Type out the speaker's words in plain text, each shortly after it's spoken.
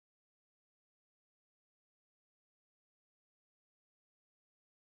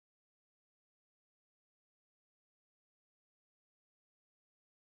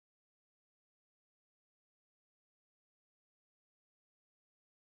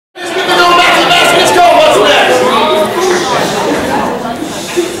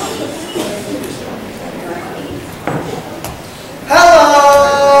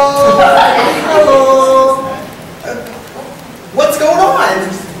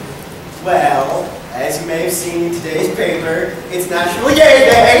have seen in today's paper, it's National Yay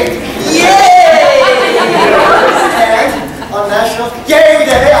Day. Yay! And on National Yay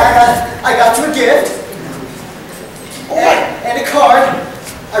Day, I got you a gift. And a card.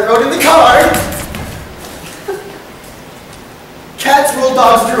 I wrote in the card, cats rule,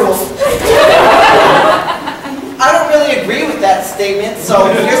 dogs drool. I don't really agree with that statement, so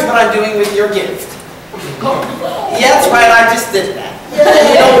here's what I'm doing with your gift. Yeah, that's right, I just did that. And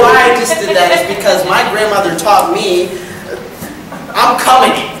you know why I just did that is because my grandmother taught me, I'm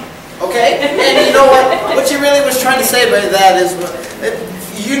coming, okay? And you know what she really was trying to say by that is,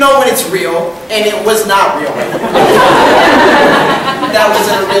 you know when it's real, and it was not real. That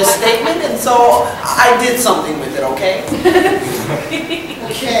wasn't a real statement, and so I did something with it, okay?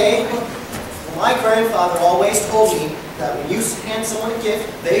 Okay. My grandfather always told me that when you hand someone a gift,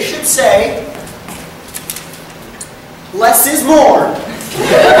 they should say, less is more.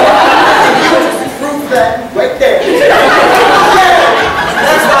 Prove that right there.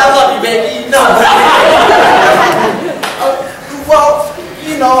 That's why I love you, baby. No. Well,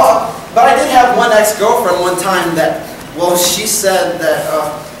 you know, but I did have one ex-girlfriend one time that, well, she said that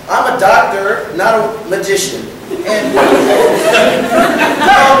I'm a doctor, not a magician. And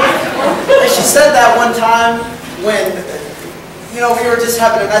she said that one time when, you know, we were just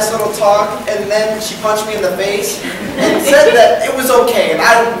having a nice little talk, and then she punched me in the face and said that it was okay. And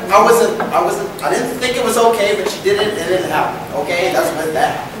I didn't think it was okay, but she did it and it didn't happen. Okay, that's what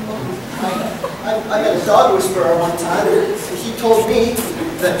that happened. I got a dog whisperer one time, and he told me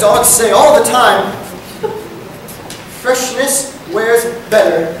that dogs say all the time, freshness wears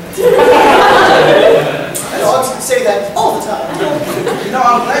better. Dogs say that all the time. You know,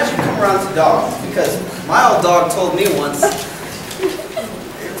 I'm glad you come around to dogs, because my old dog told me once,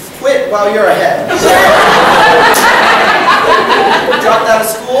 quit while you're ahead. Dropped out of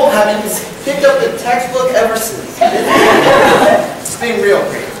school, haven't picked up the textbook ever since. It's been real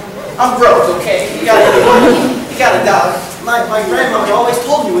great. I'm broke, okay? You got a dog. My grandmother always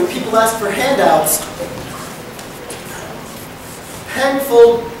told me when people ask for handouts,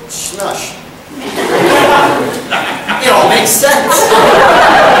 handful schnush. It all makes sense.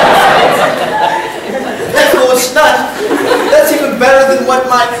 Handful of schnush. That's even better than what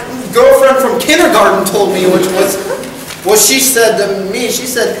my girlfriend from kindergarten told me, which was, well, she said to me, she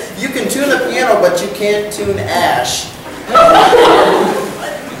said, you can tune a piano, but you can't tune ash.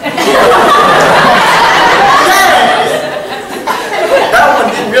 That one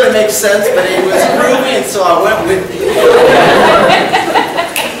didn't really make sense, but it was groovy, and so I went with it.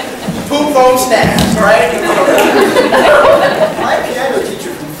 Poop foam snacks, right? My piano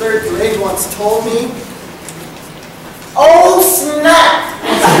teacher from 3rd grade once told me, oh snap!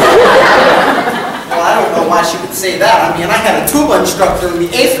 Well, I don't know why she would say that. I mean, I had a tuba instructor in the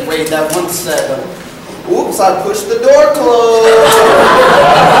 8th grade that once said, oops, I pushed the door closed.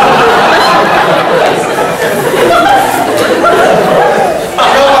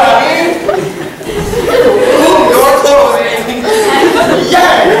 You know what I mean? Ooh, door closed.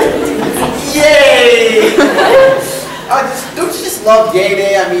 Yeah! Yay! Don't you just love Gay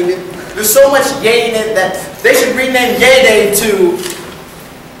Day? I mean, there's so much gay in it that they should rename Gay Day to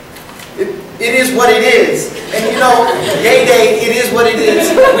It is what it is. And you know, Gay Day, it is what it is.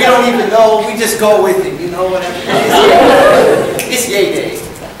 We don't even know, we just go with it. You know what I mean? It's Gay Day,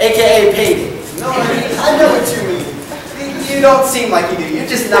 aka Payday. You know what I mean? I know what you mean. You don't seem like you do. You're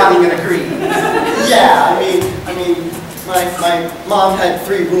just nodding and agreeing. Yeah, I mean, my mom had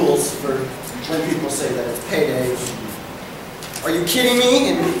 3 rules for when people say that it's payday. Are you kidding me?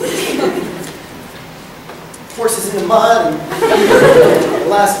 And horses in the mud. And the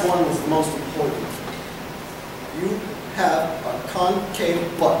last one was the most important. You have a concave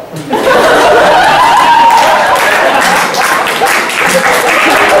butt.